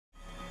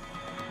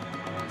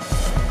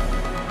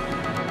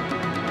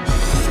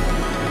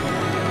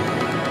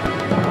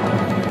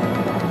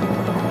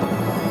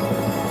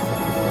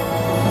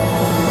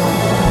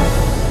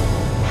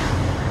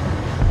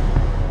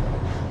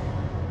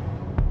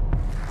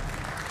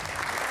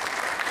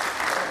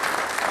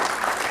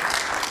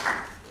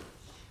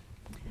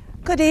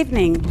Good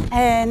evening,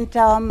 and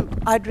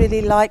I'd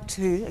really like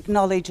to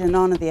acknowledge and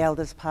honour the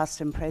elders past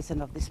and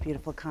present of this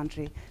beautiful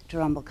country,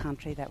 Darumbal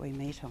country that we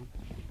meet on.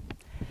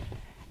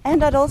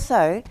 And I'd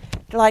also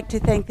like to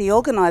thank the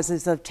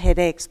organisers of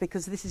TEDx,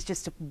 because this is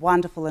just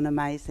wonderful and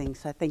amazing,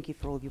 so thank you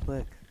for all your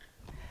work.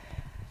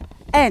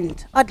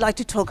 And I'd like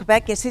to talk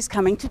about Guess Who's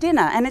Coming to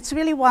Dinner, and it's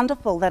really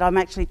wonderful that I'm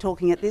actually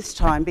talking at this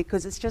time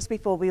because it's just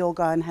before we all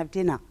go and have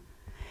dinner.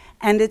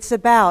 And it's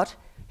about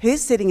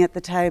who's sitting at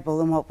the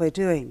table and what we're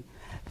doing.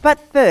 But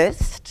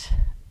first,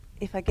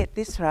 if I get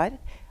this right,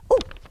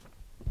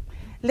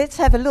 let's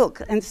have a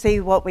look and see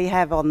what we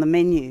have on the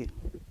menu.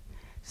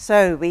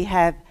 So we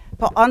have,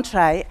 for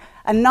entree,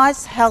 a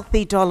nice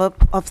healthy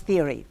dollop of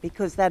theory,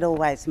 because that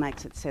always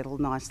makes it settle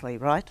nicely,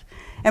 right?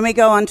 And we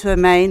go on to a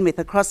main with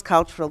a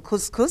cross-cultural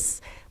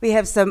couscous. We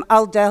have some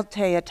al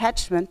dente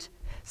attachment,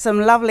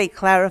 some lovely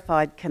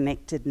clarified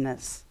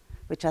connectedness,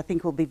 which I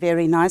think will be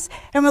very nice.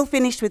 And we'll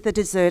finish with the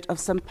dessert of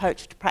some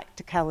poached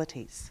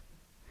practicalities.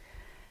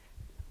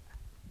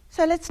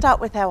 So let's start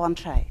with our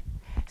entree.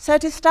 So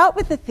to start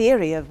with the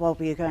theory of what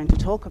we are going to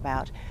talk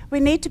about,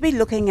 we need to be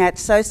looking at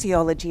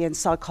sociology and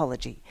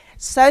psychology.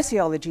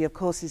 Sociology, of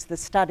course, is the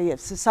study of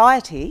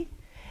society,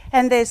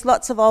 and there's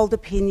lots of old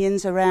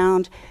opinions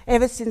around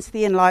ever since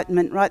the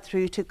Enlightenment right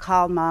through to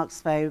Karl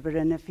Marx, Weber,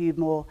 and a few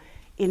more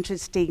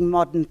interesting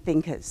modern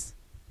thinkers.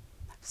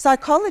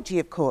 Psychology,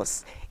 of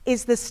course,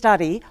 is the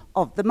study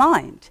of the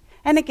mind.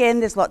 And again,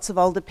 there's lots of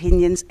old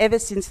opinions ever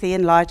since the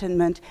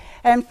Enlightenment,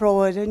 and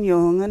Freud and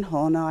Jung and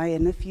Horney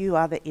and a few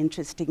other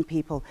interesting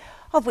people,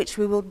 of which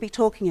we will be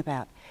talking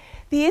about.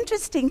 The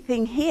interesting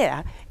thing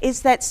here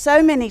is that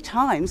so many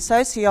times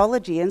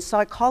sociology and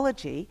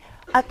psychology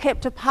are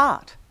kept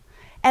apart.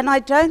 And I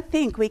don't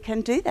think we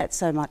can do that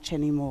so much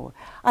anymore.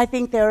 I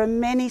think there are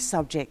many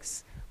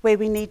subjects where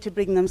we need to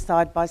bring them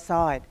side by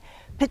side,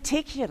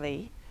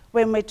 particularly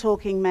when we're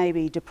talking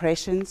maybe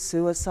depression,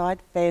 suicide,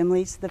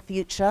 families, the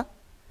future,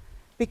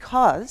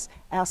 because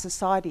our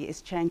society is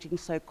changing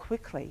so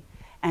quickly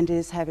and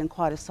is having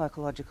quite a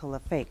psychological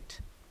effect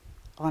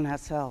on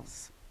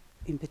ourselves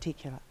in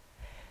particular.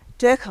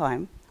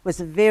 Durkheim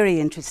was a very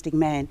interesting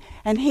man,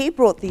 and he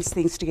brought these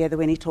things together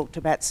when he talked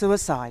about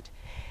suicide.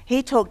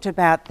 He talked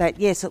about that,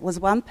 yes, it was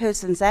one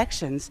person's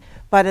actions,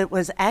 but it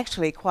was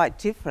actually quite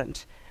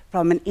different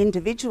from an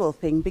individual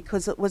thing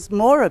because it was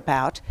more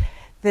about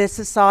the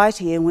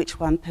society in which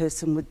one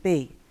person would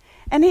be.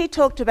 And he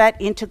talked about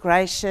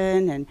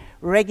integration and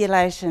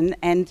regulation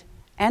and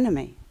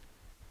anomie,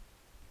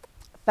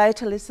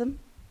 fatalism,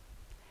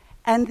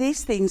 and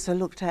these things are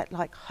looked at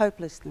like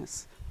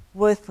hopelessness,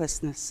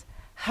 worthlessness,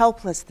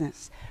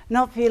 helplessness,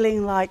 not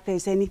feeling like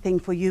there's anything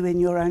for you in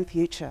your own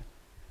future,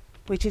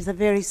 which is a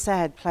very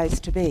sad place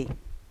to be.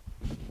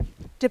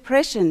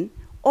 Depression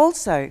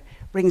also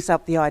brings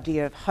up the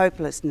idea of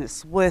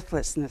hopelessness,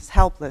 worthlessness,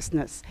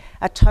 helplessness,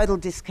 a total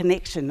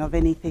disconnection of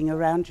anything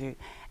around you.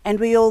 And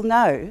we all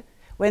know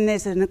when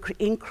there's an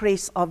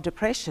increase of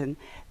depression,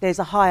 there's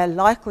a higher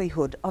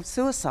likelihood of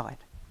suicide.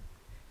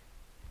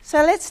 So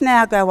let's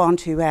now go on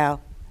to our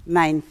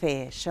main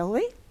fare, shall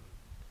we?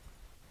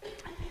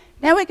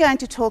 Now we're going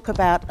to talk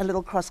about a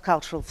little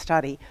cross-cultural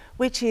study,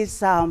 which is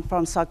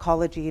from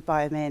psychology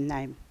by a man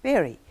named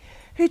Berry,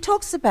 who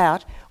talks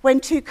about when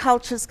two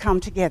cultures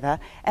come together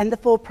and the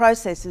four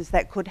processes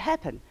that could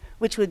happen,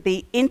 which would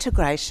be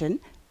integration,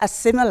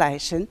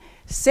 assimilation,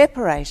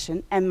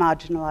 separation, and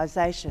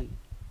marginalisation.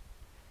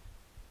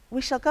 We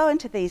shall go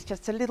into these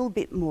just a little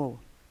bit more,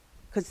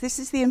 because this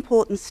is the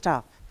important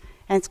stuff,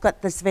 and it's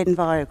got the Venn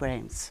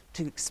diagrams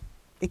to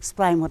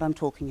explain what I'm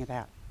talking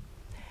about.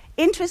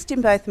 Interest in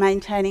both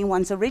maintaining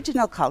one's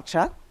original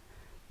culture,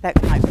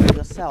 that might be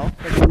yourself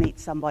when you meet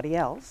somebody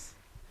else,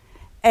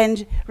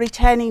 and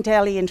retaining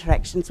daily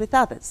interactions with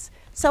others.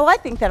 So I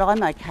think that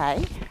I'm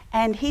okay,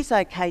 and he's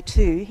okay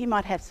too. He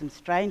might have some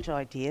strange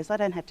ideas. I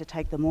don't have to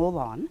take them all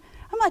on.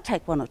 I might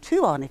take one or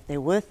two on if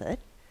they're worth it.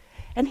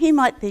 And he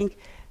might think,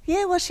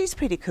 yeah, well, she's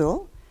pretty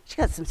cool. She's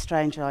got some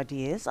strange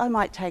ideas. I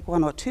might take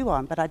one or two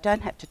on, but I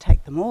don't have to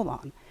take them all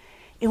on.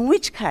 In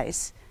which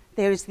case,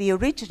 there is the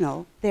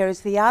original, there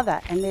is the other,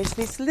 and there's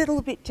this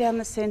little bit down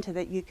the centre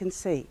that you can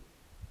see.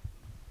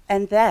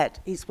 And that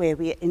is where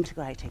we are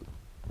integrating.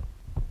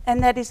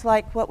 And that is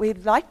like what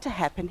we'd like to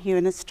happen here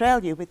in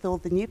Australia with all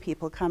the new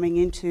people coming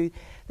into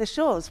the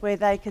shores, where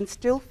they can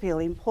still feel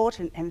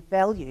important and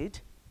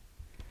valued,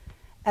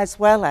 as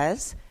well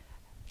as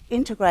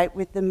integrate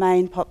with the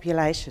main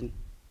population,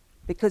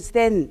 because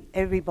then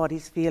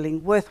everybody's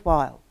feeling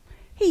worthwhile.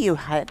 Here you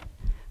had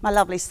my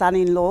lovely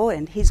son-in-law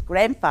and his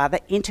grandfather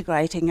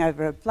integrating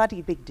over a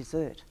bloody big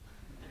dessert.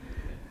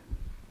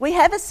 We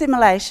have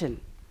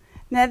assimilation.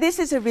 Now this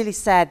is a really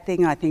sad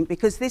thing, I think,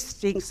 because this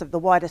stinks of the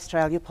White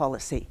Australia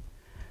policy,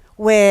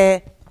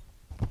 where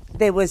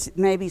there was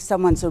maybe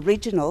someone's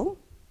original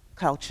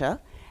culture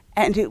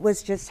and it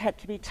was just had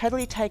to be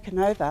totally taken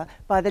over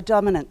by the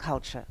dominant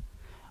culture.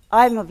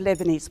 I'm of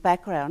Lebanese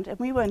background and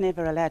we were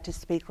never allowed to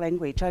speak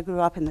language. I grew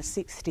up in the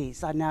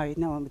 60s. I know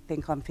no one would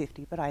think I'm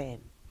 50, but I am.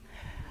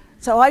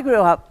 So I grew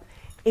up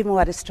in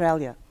White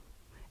Australia.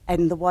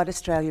 and the White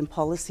Australian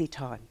policy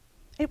time.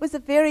 It was a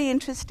very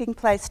interesting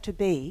place to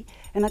be,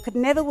 and I could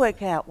never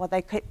work out why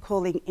they kept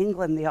calling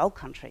England the old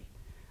country.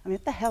 I mean,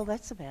 what the hell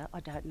that's about, I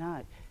don't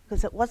know,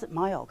 because it wasn't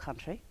my old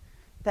country,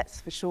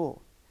 that's for sure.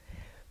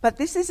 But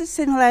this is a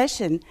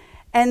simulation,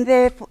 and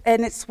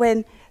it's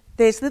when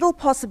there's little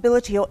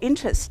possibility or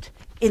interest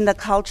in the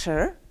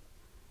culture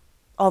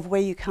of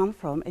where you come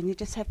from, and you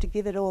just have to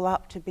give it all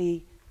up to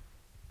be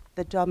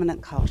the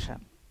dominant culture.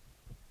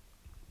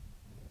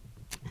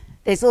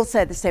 There's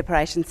also the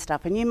separation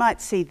stuff, and you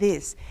might see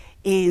this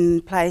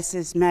in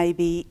places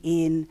maybe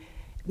in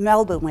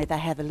Melbourne where they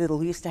have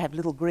used to have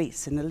little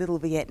Greece and a little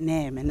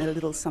Vietnam and a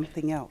little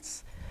something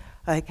else.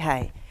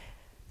 Okay,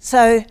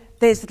 so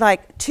there's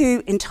like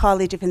two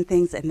entirely different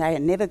things and they are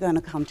never going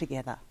to come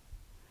together.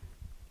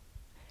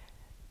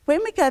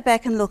 When we go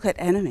back and look at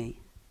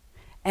enemy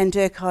and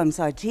Durkheim's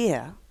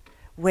idea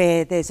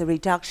where there's a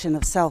reduction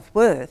of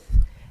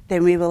self-worth,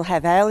 then we will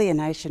have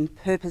alienation,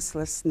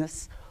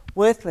 purposelessness,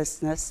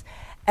 worthlessness,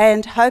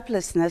 and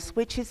hopelessness,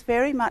 which is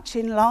very much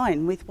in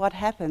line with what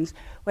happens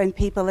when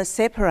people are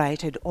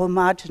separated or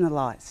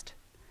marginalised.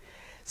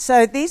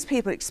 So these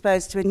people are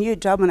exposed to a new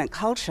dominant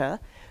culture,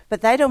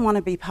 but they don't want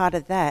to be part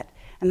of that,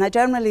 and they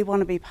don't really want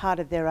to be part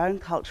of their own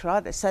culture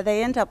either. So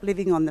they end up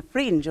living on the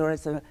fringe or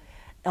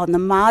on the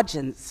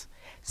margins.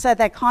 So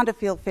they kind of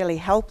feel fairly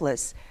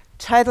helpless,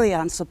 totally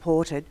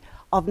unsupported,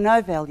 of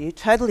no value,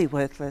 totally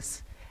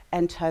worthless,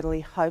 and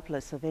totally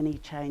hopeless of any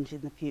change in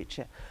the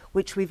future,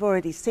 which we've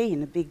already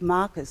seen are big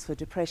markers for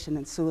depression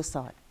and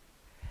suicide.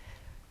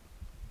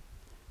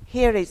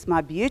 Here is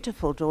my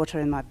beautiful daughter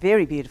and my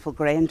very beautiful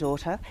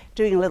granddaughter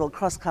doing a little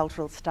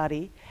cross-cultural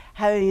study,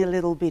 having a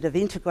little bit of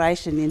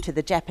integration into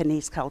the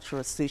Japanese culture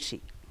of sushi.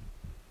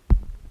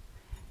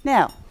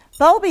 Now,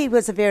 Bowlby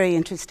was a very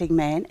interesting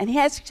man, and he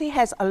actually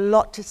has a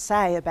lot to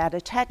say about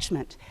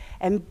attachment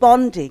and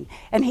bonding,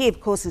 and he, of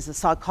course, is a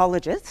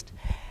psychologist.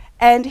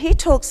 And he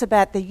talks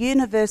about the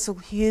universal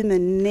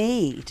human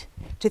need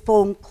to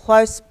form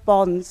close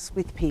bonds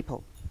with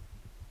people.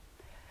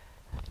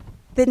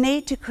 The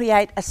need to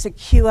create a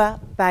secure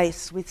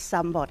base with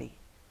somebody.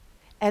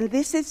 And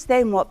this is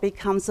then what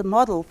becomes a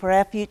model for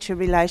our future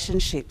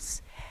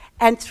relationships.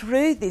 And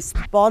through this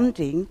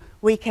bonding,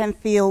 we can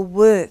feel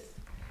worth,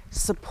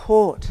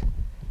 support.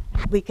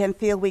 We can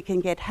feel we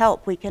can get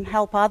help. We can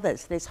help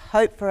others. There's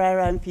hope for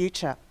our own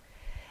future.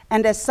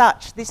 And as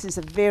such, this is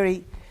a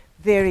very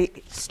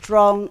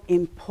strong,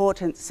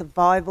 important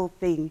survival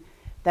thing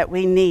that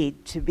we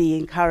need to be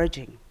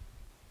encouraging.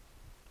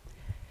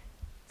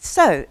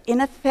 So,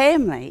 in a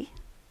family,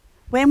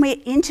 when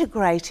we're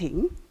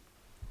integrating,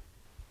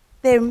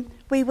 then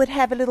we would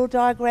have a little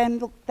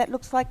diagram that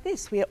looks like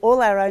this. We are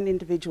all our own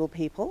individual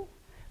people,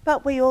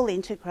 but we all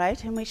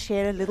integrate and we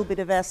share a little bit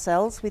of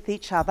ourselves with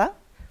each other.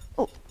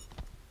 Oh.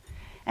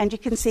 And you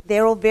can see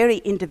they're all very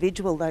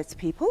individual, those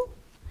people.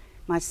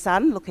 My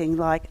son looking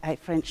like a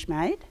French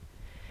maid,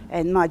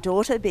 and my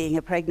daughter being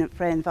a pregnant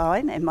Fran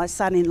Vine, and my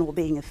son-in-law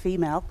being a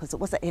female because it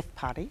was an F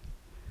party,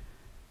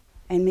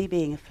 and me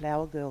being a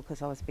flower girl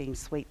because I was being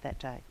sweet that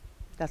day.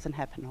 Doesn't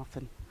happen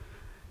often.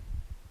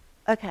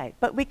 Okay,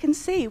 but we can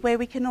see where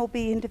we can all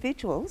be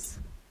individuals,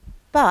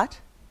 but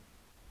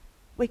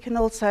we can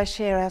also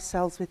share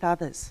ourselves with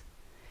others.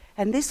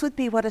 And this would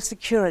be what a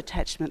secure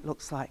attachment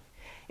looks like.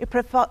 It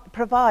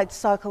provides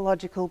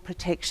psychological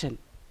protection.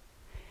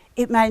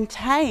 It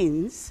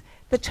maintains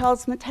the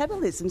child's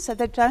metabolism so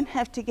they don't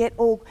have to get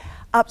all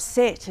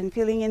upset and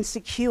feeling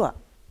insecure.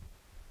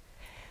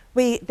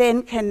 We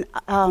then can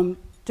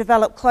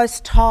develop close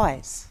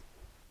ties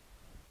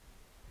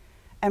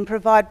and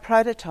provide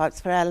prototypes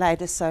for our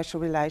later social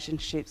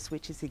relationships,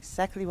 which is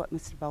exactly what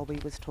Mr. Bowlby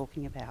was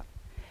talking about.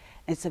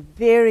 It's a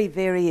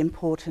very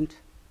important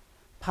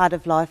part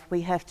of life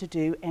we have to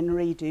do and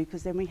redo,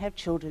 because then we have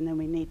children and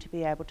we need to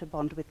be able to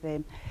bond with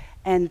them,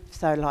 and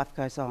so life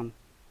goes on.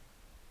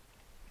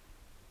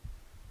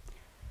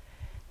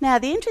 Now,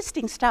 the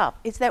interesting stuff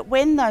is that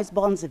when those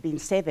bonds have been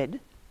severed,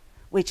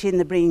 which in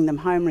the Bringing Them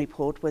Home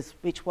report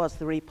which was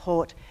the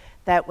report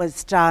that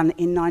was done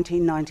in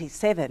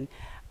 1997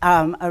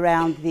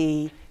 around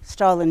the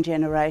stolen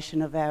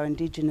generation of our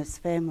Indigenous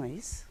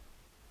families,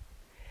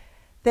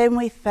 then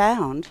we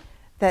found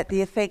that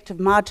the effect of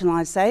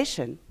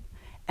marginalisation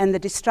and the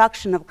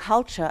destruction of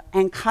culture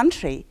and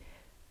country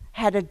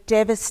had a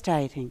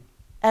devastating,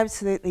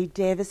 absolutely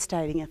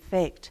devastating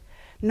effect,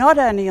 not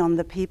only on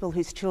the people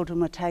whose children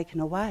were taken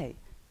away,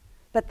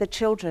 but the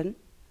children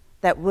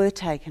that were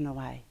taken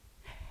away.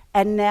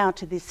 And now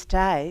to this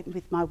day,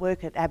 with my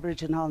work at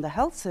Aboriginal and the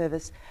Health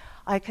Service,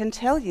 I can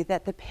tell you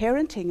that the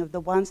parenting of the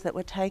ones that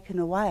were taken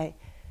away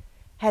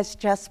has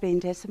just been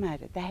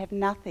decimated. They have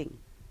nothing.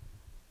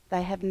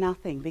 They have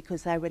nothing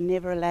because they were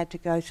never allowed to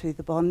go through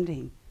the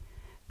bonding.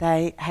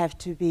 They have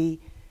to be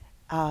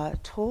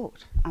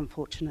taught,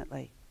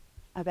 unfortunately,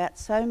 about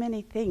so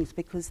many things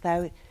because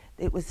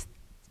it was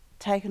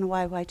taken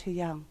away way too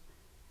young.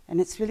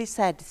 And it's really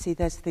sad to see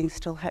those things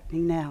still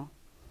happening now.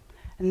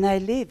 And they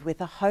live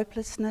with a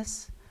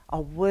hopelessness,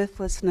 a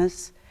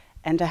worthlessness,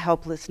 and a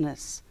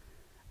helplessness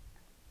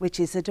which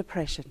is a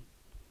depression.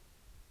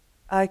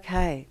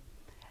 Okay,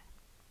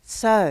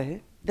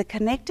 so the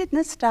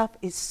connectedness stuff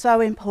is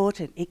so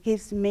important. It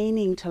gives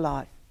meaning to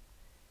life.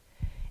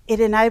 It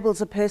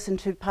enables a person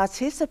to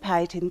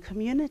participate in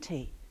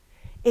community.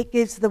 It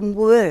gives them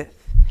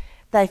worth.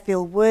 They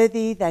feel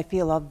worthy, they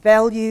feel of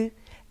value,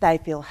 they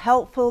feel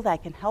helpful, they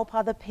can help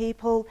other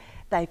people,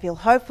 they feel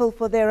hopeful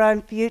for their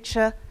own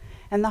future,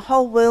 and the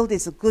whole world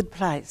is a good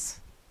place.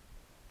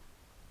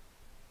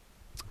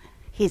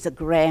 Here's a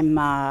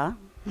grandma,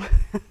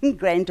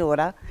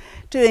 granddaughter,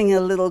 doing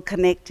a little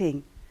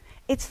connecting.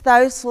 It's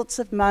those sorts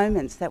of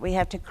moments that we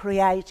have to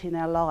create in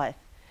our life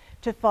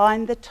to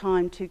find the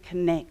time to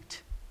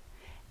connect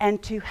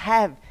and to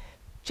have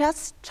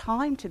just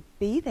time to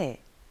be there.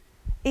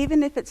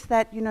 Even if it's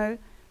that,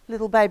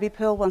 little baby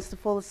Pearl wants to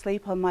fall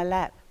asleep on my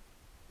lap,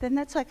 then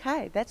that's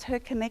okay. That's her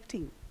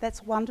connecting.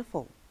 That's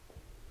wonderful.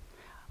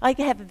 I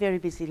have a very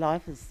busy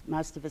life, as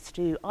most of us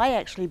do. I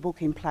actually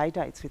book in play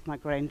dates with my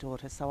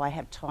granddaughter so I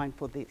have time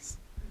for this.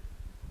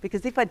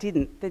 Because if I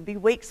didn't, there'd be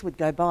weeks would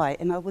go by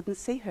and I wouldn't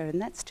see her,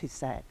 and that's too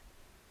sad.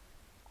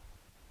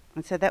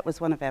 And so that was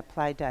one of our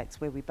play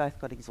dates where we both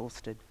got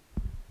exhausted.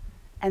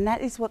 And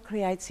that is what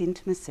creates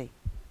intimacy.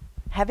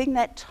 Having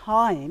that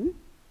time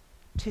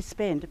to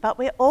spend. But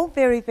we're all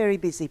very, very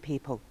busy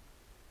people.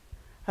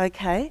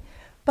 Okay?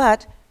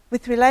 But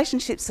with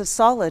relationships are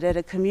solid at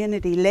a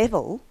community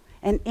level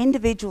and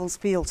individuals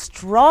feel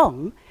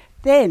strong,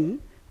 then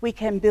we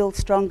can build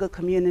stronger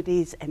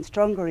communities and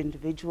stronger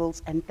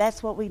individuals, and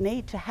that's what we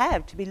need to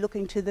have to be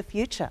looking to the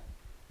future.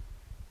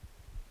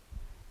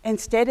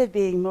 Instead of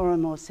being more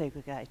and more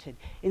segregated,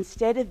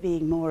 instead of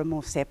being more and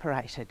more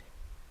separated.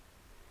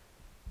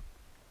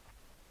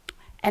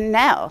 And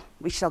now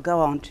we shall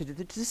go on to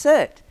the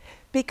dessert,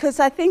 because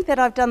I think that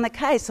I've done the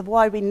case of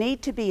why we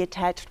need to be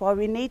attached, why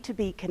we need to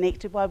be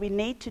connected, why we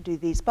need to do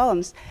these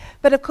bonds.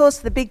 But of course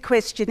the big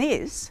question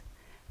is,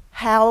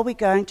 how are we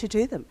going to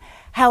do them?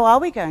 How are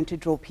we going to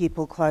draw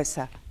people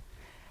closer?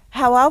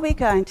 How are we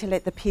going to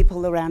let the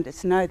people around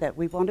us know that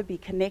we want to be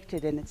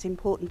connected and it's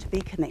important to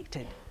be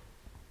connected?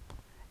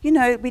 We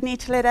need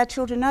to let our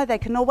children know they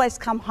can always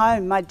come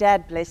home. My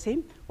dad, bless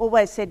him,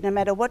 always said, no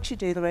matter what you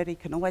do, Loretta, you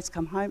can always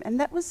come home. And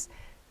that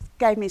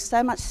gave me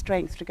so much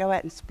strength to go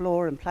out and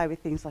explore and play with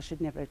things I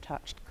should never have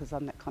touched, because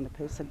I'm that kind of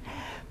person.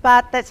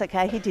 But that's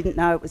okay. He didn't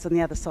know it was on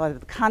the other side of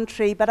the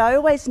country. But I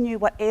always knew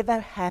whatever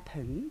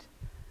happened,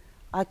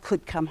 I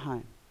could come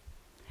home.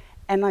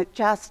 And it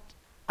just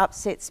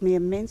upsets me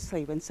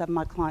immensely when some of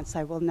my clients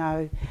say, well,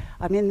 no,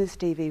 I'm in this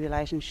DV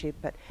relationship,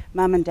 but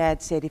Mum and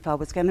Dad said if I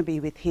was going to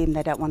be with him,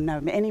 they don't want to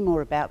know any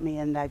more about me,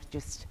 and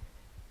that's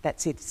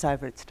it, it's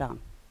over, it's done.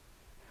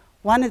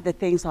 One of the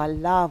things I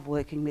love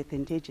working with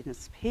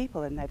Indigenous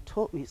people, and they've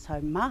taught me so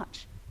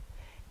much,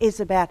 is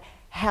about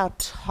how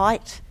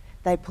tight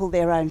they pull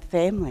their own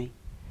family.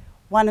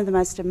 One of the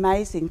most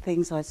amazing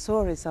things I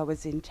saw is I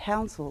was in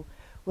Townsville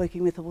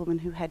working with a woman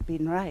who had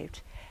been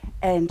raped,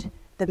 and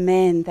the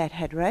man that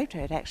had raped her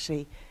had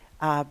actually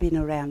been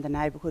around the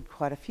neighbourhood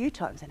quite a few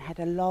times and had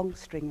a long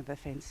string of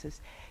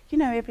offences.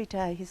 Every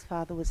day his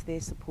father was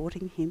there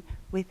supporting him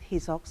with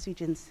his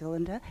oxygen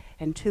cylinder,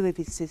 and 2 of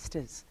his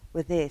sisters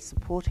were there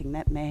supporting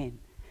that man.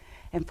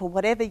 And for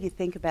whatever you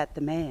think about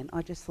the man,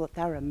 I just thought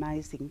they were an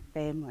amazing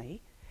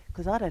family,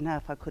 because I don't know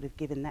if I could have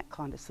given that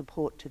kind of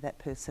support to that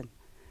person,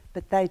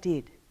 but they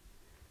did.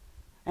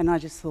 And I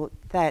just thought,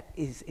 that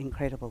is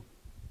incredible.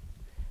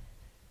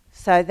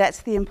 So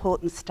that's the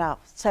important stuff.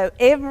 So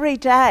every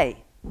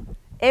day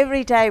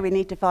we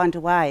need to find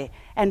a way.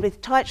 And with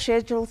tight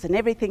schedules and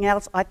everything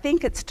else, I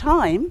think it's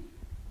time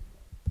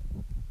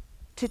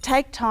to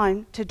take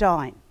time to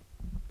dine.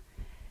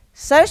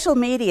 Social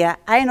media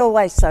ain't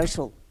always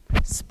social,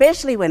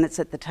 especially when it's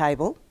at the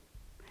table,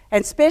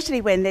 and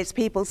especially when there's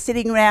people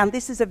sitting around.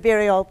 This is a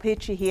very old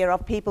picture here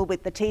of people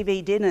with the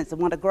TV dinners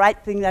and what a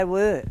great thing they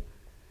were.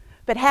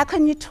 But how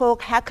can you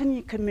talk, how can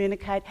you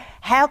communicate,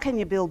 how can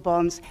you build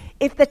bonds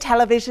if the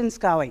television's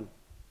going?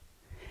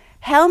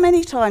 How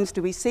many times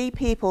do we see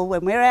people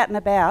when we're out and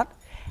about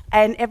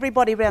and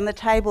everybody around the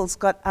table's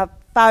got a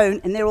phone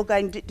and they're all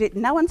going,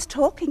 no one's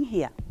talking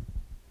here?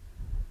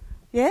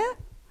 Yeah?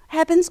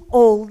 Happens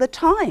all the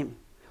time.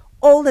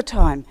 All the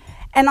time.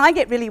 And I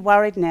get really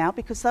worried now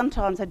because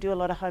sometimes I do a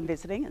lot of home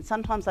visiting and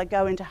sometimes I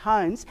go into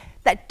homes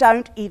that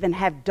don't even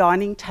have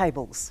dining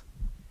tables.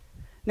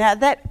 Now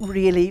that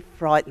really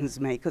frightens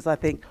me because I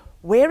think,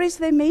 where is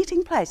their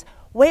meeting place?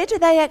 Where do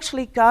they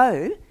actually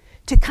go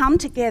to come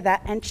together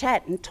and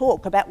chat and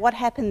talk about what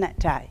happened that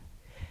day?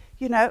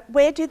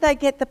 Where do they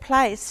get the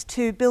place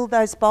to build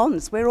those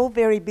bonds? We're all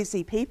very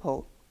busy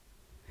people.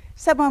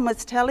 Someone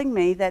was telling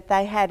me that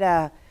they had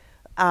a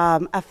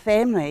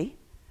family,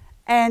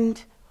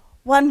 and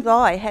one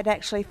guy had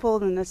actually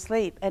fallen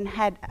asleep and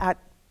had a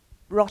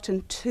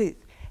rotten tooth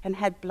and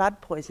had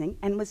blood poisoning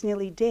and was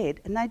nearly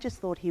dead, and they just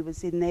thought he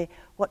was in there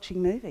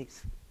watching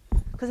movies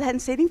because they hadn't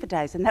seen him for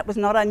days, and that was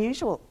not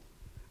unusual.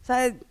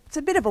 So it's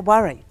a bit of a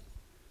worry.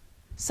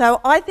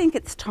 So I think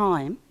it's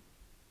time,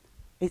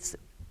 it's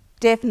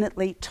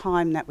definitely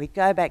time that we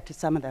go back to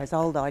some of those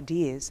old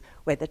ideas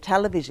where the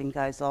television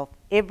goes off,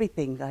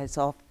 everything goes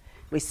off,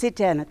 we sit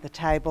down at the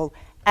table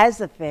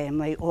as a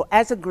family or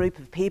as a group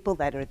of people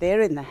that are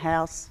there in the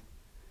house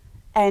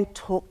and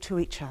talk to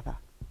each other.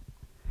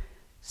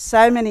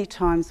 So many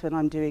times when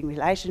I'm doing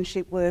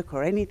relationship work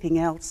or anything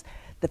else,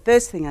 the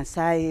first thing I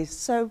say is,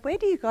 so where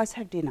do you guys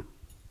have dinner?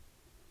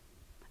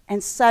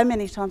 And so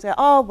many times I go,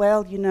 oh,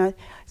 well, you know,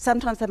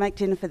 sometimes I make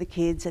dinner for the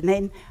kids, and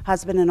then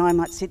husband and I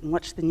might sit and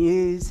watch the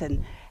news.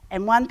 And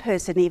one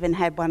person even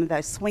had one of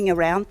those swing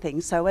around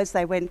things, so as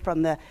they went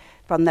from the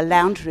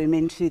lounge room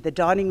into the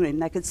dining room,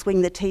 they could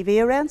swing the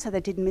TV around so they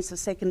didn't miss a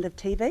second of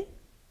TV.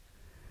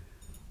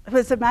 It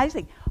was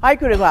amazing. I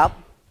grew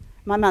up,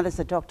 my mother's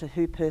a Doctor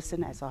Who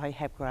person, as I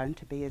have grown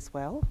to be as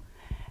well.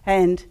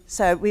 And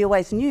so we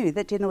always knew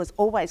that dinner was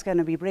always going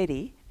to be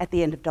ready at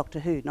the end of Doctor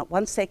Who, not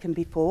 1 second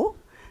before,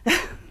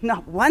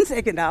 not 1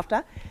 second after.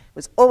 It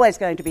was always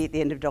going to be at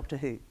the end of Doctor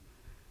Who.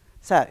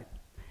 So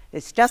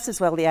it's just as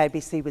well the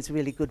ABC was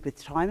really good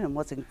with time and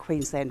wasn't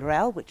Queensland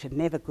Rail, which are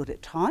never good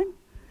at time,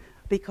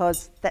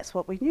 because that's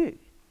what we knew.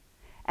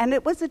 And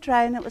it was a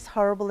drain, it was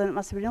horrible, and it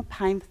must have been a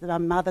pain for my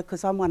mother,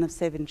 because I'm one of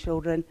 7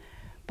 children,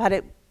 but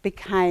it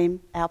became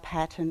our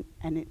pattern,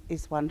 and it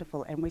is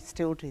wonderful, and we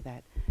still do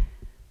that.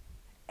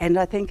 And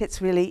I think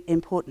it's really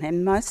important,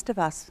 and most of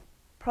us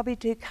probably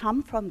do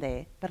come from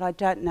there, but I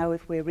don't know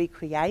if we're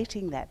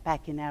recreating that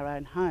back in our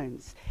own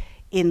homes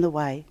in the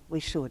way we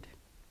should.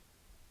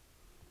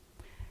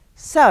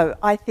 So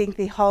I think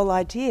the whole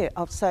idea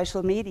of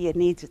social media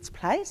needs its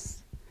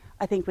place.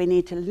 I think we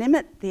need to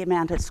limit the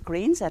amount of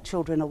screens our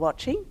children are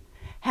watching,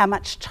 how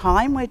much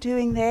time we're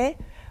doing there,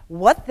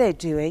 what they're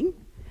doing.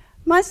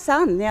 My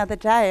son, the other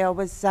day, I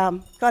was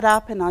got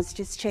up and I was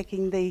just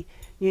checking the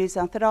news.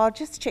 I thought, oh, I'll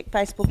just check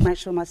Facebook, make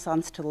sure my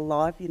son's still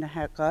alive, you know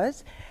how it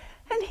goes.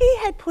 And he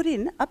had put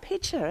in a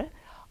picture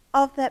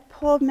of that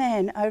poor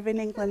man over in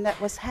England that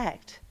was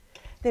hacked.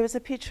 There was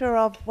a picture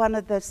of one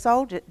of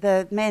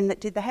the men that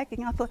did the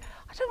hacking. I thought,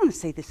 I don't want to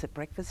see this at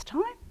breakfast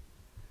time.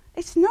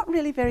 It's not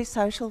really very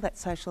social, that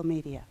social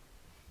media.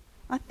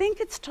 I think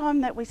it's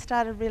time that we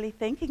started really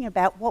thinking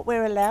about what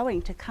we're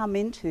allowing to come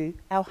into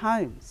our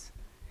homes.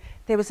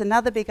 There was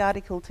another big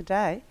article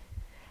today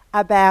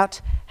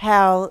about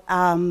how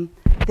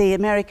the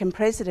American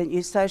president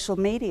used social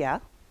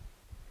media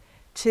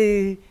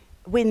to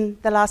win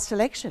the last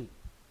election.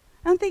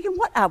 I'm thinking,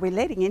 what are we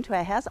letting into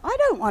our house? I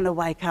don't want to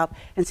wake up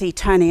and see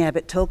Tony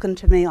Abbott talking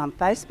to me on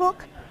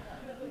Facebook.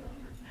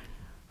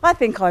 I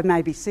think I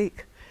may be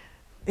sick.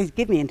 It'd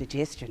give me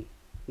indigestion,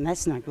 and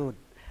that's no good.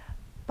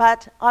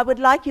 But I would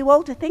like you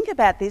all to think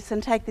about this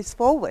and take this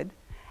forward.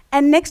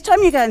 And next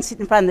time you go and sit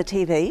in front of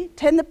the TV,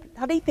 turn the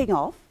bloody thing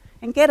off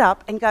and get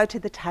up and go to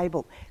the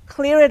table.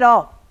 Clear it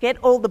off. Get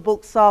all the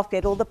books off,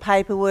 get all the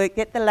paperwork,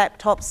 get the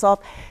laptops off,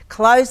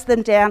 close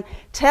them down.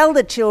 Tell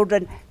the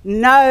children,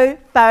 no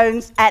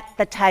phones at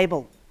the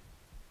table.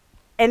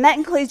 And that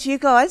includes you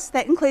guys,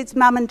 that includes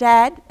mum and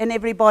dad and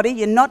everybody.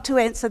 You're not to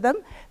answer them.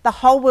 The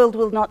whole world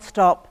will not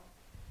stop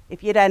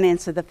if you don't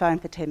answer the phone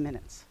for 10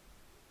 minutes.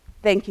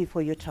 Thank you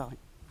for your time.